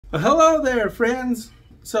Well, hello there, friends.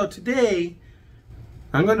 So today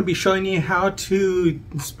I'm going to be showing you how to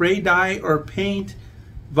spray dye or paint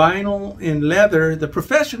vinyl and leather the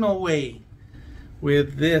professional way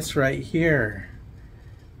with this right here.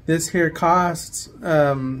 This here costs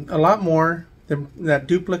a lot more than that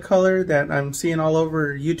duplicate color that I'm seeing all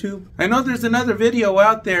over YouTube. I know there's another video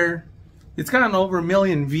out there. It's gotten over 1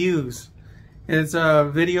 million views. It's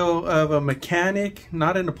a video of a mechanic,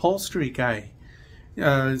 not an upholstery guy,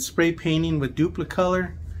 spray painting with duplicate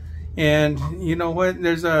color. And you know what,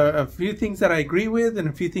 there's a few things that I agree with and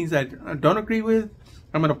a few things that I don't agree with.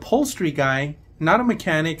 I'm an upholstery guy, not a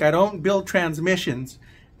mechanic. I don't build transmissions,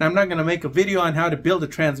 and I'm not going to make a video on how to build a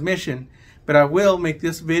transmission, but I will make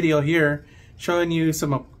this video here showing you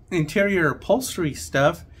some interior upholstery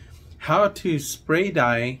stuff, how to spray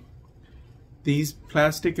dye these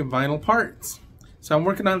plastic and vinyl parts. So I'm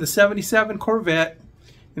working on the 77 Corvette,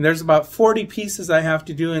 and there's about 40 pieces I have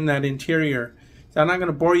to do in that interior. So I'm not going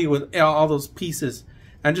to bore you with all those pieces.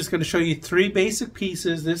 I'm just going to show you 3 basic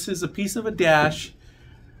pieces. This is a piece of a dash,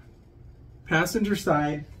 passenger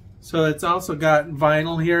side. So it's also got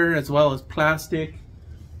vinyl here as well as plastic.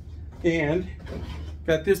 And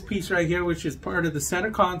got this piece right here, which is part of the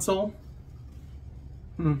center console.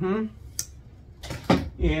 And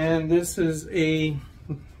this is a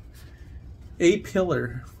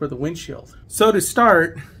pillar for the windshield. So to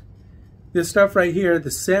start, this stuff right here,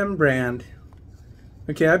 the SEM brand.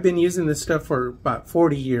 Okay, I've been using this stuff for about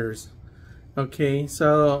 40 years. Okay,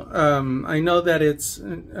 so I know that it's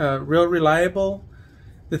real reliable.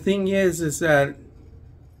 The thing is that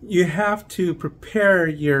you have to prepare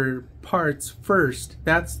your parts first.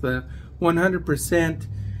 That's the 100%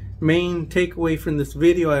 main takeaway from this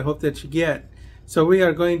video I hope that you get. So we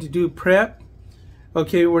are going to do prep.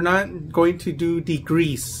 Okay, we're not going to do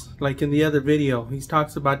degrease like in the other video. He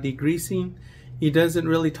talks about degreasing. He doesn't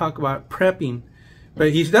really talk about prepping,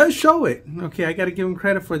 but he does show it. Okay, I got to give him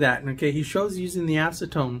credit for that. Okay, he shows using the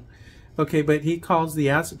acetone. Okay, but he calls the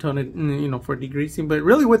acetone, you know, for degreasing. But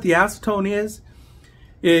really what the acetone is,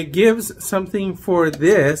 it gives something for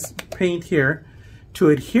this paint here to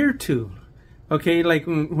adhere to. Okay, like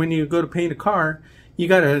when you go to paint a car, you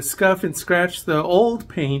got to scuff and scratch the old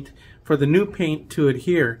paint for the new paint to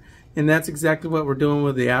adhere. And that's exactly what we're doing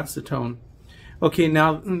with the acetone. Okay,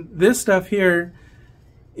 now this stuff here,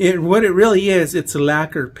 what it really is, it's a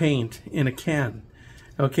lacquer paint in a can.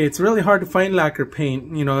 Okay, it's really hard to find lacquer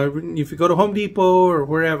paint. You know, if you go to Home Depot or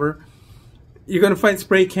wherever, you're going to find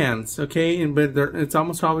spray cans. Okay, but it's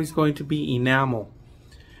almost always going to be enamel.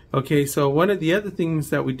 Okay, so one of the other things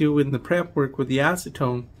that we do in the prep work with the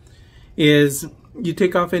acetone is you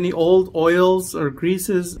take off any old oils or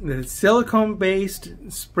greases. The silicone based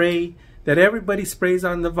spray that everybody sprays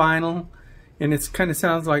on the vinyl, and it kind of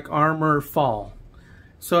sounds like Armor Fall.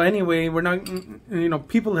 So anyway, we're not, you know,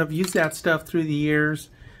 people have used that stuff through the years.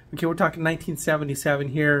 Okay, we're talking 1977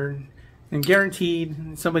 here, and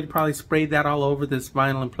guaranteed somebody probably sprayed that all over this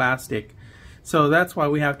vinyl and plastic. So that's why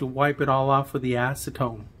we have to wipe it all off with the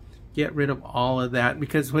acetone. Get rid of all of that,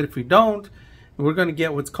 because what if we don't, we're going to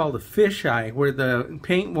get what's called a fisheye, where the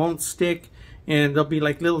paint won't stick and there'll be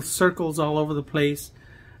like little circles all over the place.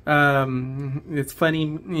 It's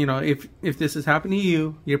funny, you know, if this is happening to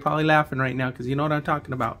you, you're probably laughing right now because you know what I'm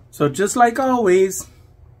talking about. So just like always,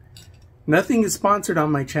 nothing is sponsored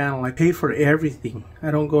on my channel. I pay for everything. I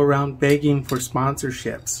don't go around begging for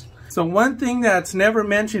sponsorships. So one thing that's never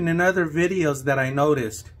mentioned in other videos that I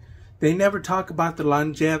noticed, they never talk about the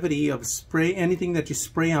longevity of anything that you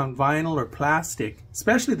spray on vinyl or plastic,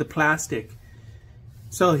 especially the plastic.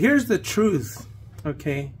 So here's the truth,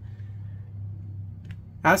 okay?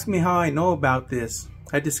 Ask me how I know about this.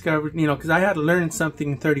 I discovered, you know, because I had to learn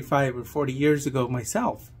something 35 or 40 years ago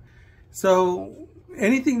myself. So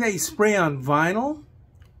anything that you spray on vinyl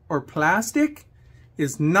or plastic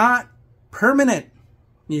is not permanent.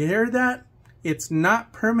 You hear that? It's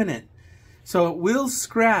not permanent. So it will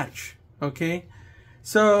scratch, okay?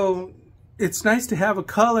 So it's nice to have a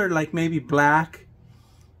color like maybe black,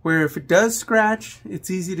 where if it does scratch, it's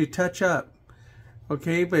easy to touch up,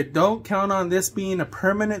 okay? But don't count on this being a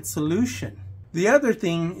permanent solution. The other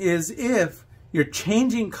thing is, if you're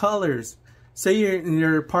changing colors, say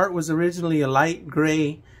your part was originally a light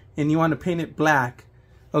gray and you want to paint it black,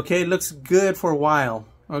 okay, it looks good for a while,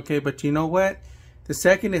 okay? But you know what? The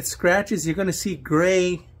second it scratches, you're going to see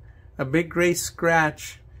gray, a big gray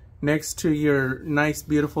scratch next to your nice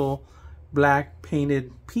beautiful black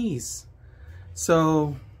painted piece.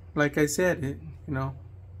 So like I said, you know,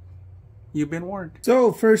 you've been warned.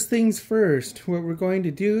 So first things first, what we're going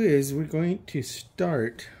to do is we're going to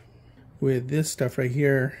start with this stuff right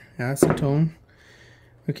here, acetone.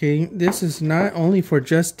 Okay, this is not only for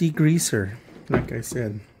just degreaser, like I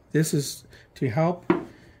said. This is to help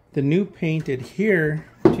the new paint adhere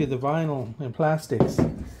to the vinyl and plastics.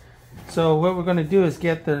 So what we're going to do is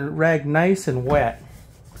get the rag nice and wet.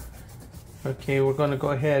 Okay, we're going to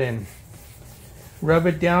go ahead and rub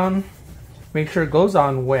it down. Make sure it goes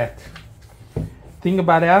on wet. Thing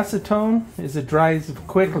about acetone is it dries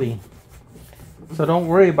quickly. So don't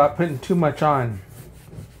worry about putting too much on.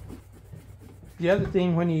 The other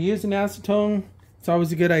thing, when you use an acetone, it's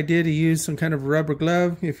always a good idea to use some kind of rubber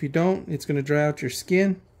glove. If you don't, it's going to dry out your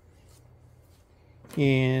skin.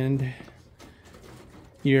 And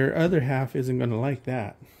your other half isn't going to like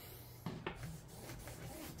that.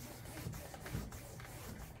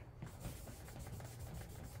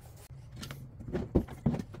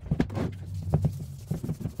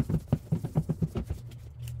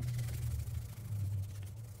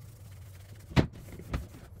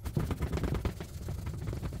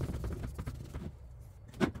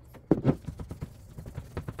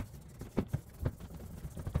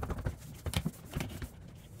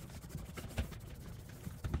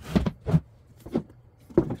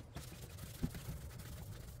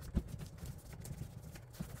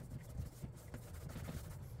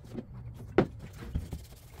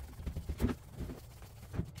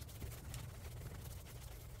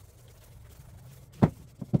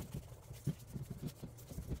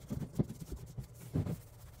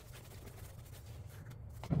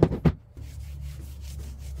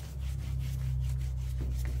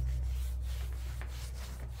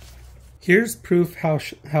 Here's proof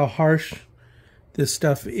how harsh this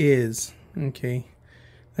stuff is. Okay,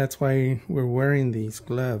 that's why we're wearing these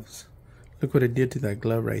gloves. Look what it did to that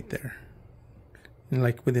glove right there. And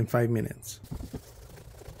like within 5 minutes.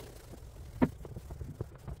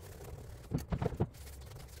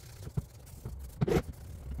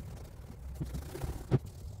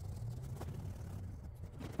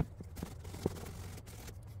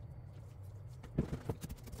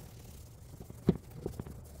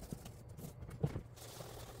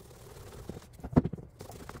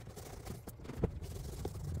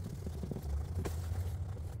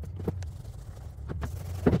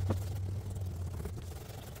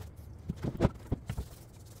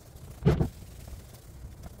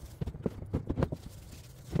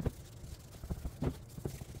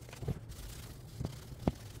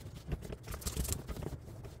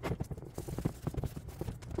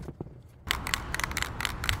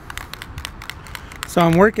 So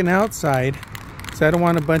I'm working outside, so I don't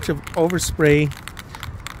want a bunch of overspray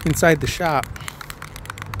inside the shop.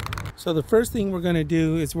 So the first thing we're going to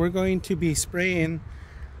do is we're going to be spraying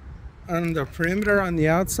on the perimeter on the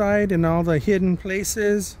outside and all the hidden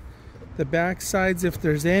places, the back sides if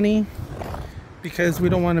there's any, because we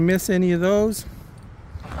don't want to miss any of those,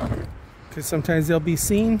 because sometimes they'll be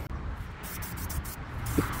seen.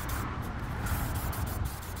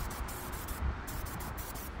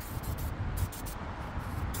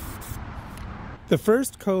 The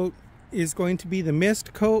first coat is going to be the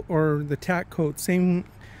mist coat or the tack coat, same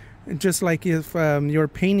just like if you're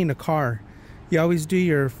painting a car. You always do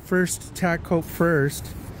your first tack coat first.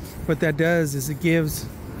 What that does is it gives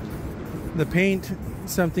the paint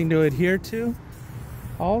something to adhere to.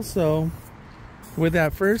 Also, with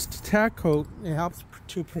that first tack coat, it helps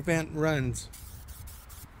to prevent runs.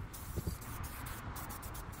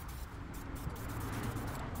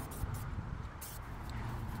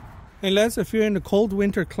 Unless if you're in a cold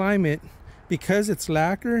winter climate, because it's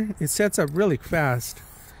lacquer, it sets up really fast,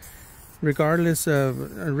 regardless of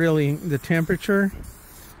really the temperature.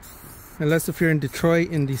 Unless if you're in Detroit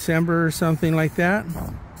in December or something like that.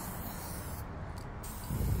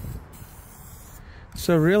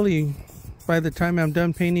 So really, by the time I'm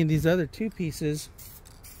done painting these other two pieces,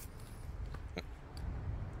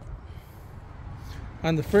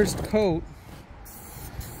 on the first coat,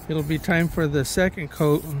 it'll be time for the second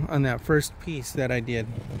coat on that first piece that I did.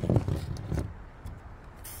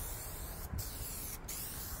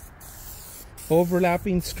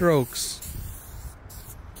 Overlapping strokes.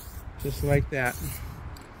 Just like that.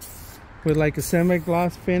 With like a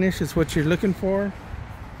semi-gloss finish is what you're looking for.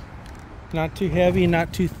 Not too heavy,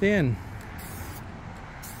 not too thin.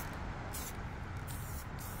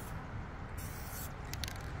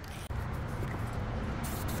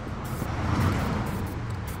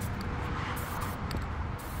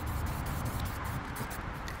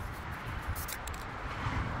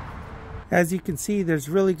 As you can see, there's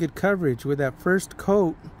really good coverage with that first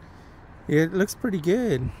coat. It looks pretty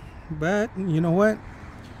good, but you know what?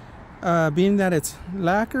 Being that it's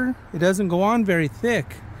lacquer, it doesn't go on very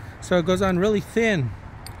thick, so it goes on really thin.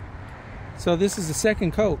 So this is the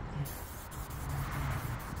second coat.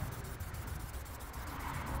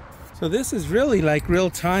 So this is really like real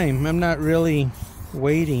time. I'm not really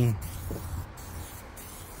waiting.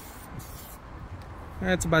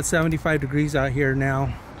 It's about 75 degrees out here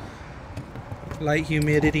now. Light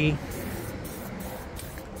humidity.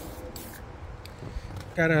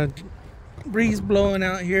 Got a breeze blowing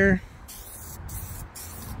out here.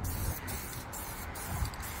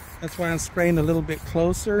 That's why I'm spraying a little bit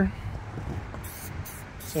closer,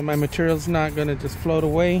 so my material's not going to just float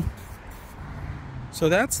away. So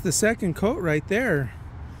that's the second coat right there.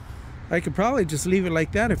 I could probably just leave it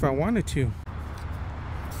like that if I wanted to.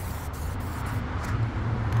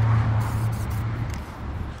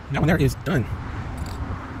 That one there is done.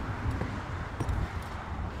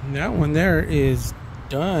 That one there is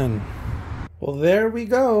done. Well, there we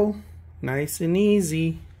go. Nice and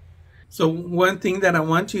easy. So one thing that I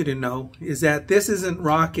want you to know is that this isn't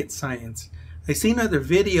rocket science. I've seen other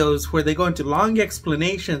videos where they go into long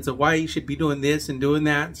explanations of why you should be doing this and doing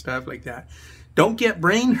that and stuff like that. Don't get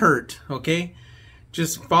brain hurt, okay?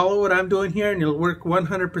 Just follow what I'm doing here and it'll work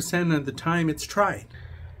 100% of the time it's tried.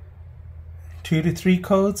 2 to 3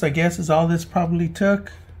 coats, I guess, is all this probably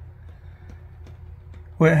took.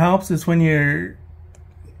 What helps is when you're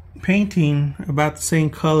painting about the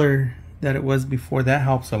same color that it was before. That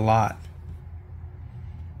helps a lot.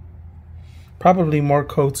 Probably more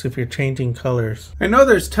coats if you're changing colors. I know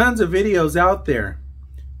there's tons of videos out there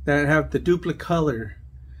that have the duplicate color.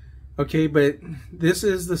 Okay, but this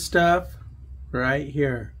is the stuff right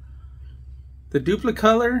here. The duplicate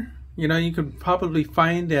color, you know, you can probably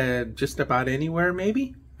find just about anywhere,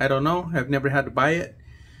 maybe. I don't know. I've never had to buy it.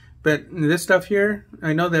 But this stuff here,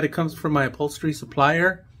 I know that it comes from my upholstery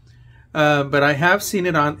supplier. But I have seen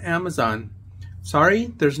it on Amazon. Sorry,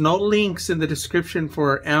 there's no links in the description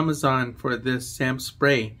for Amazon for this Sam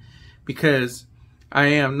spray because I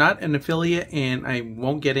am not an affiliate and I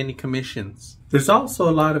won't get any commissions. There's also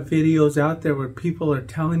a lot of videos out there where people are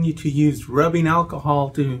telling you to use rubbing alcohol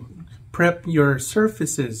to prep your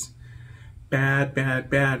surfaces. Bad, bad,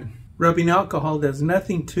 bad. Rubbing alcohol does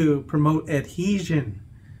nothing to promote adhesion.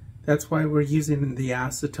 That's why we're using the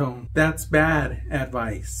acetone. That's bad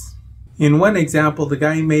advice. In one example, the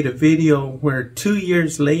guy made a video where 2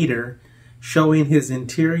 years later showing his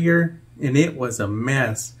interior and it was a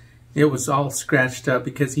mess. It was all scratched up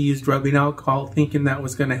because he used rubbing alcohol thinking that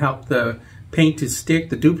was going to help the paint to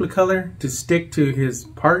stick, the duplicate color to stick to his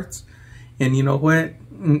parts. And you know what?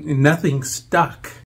 Nothing stuck.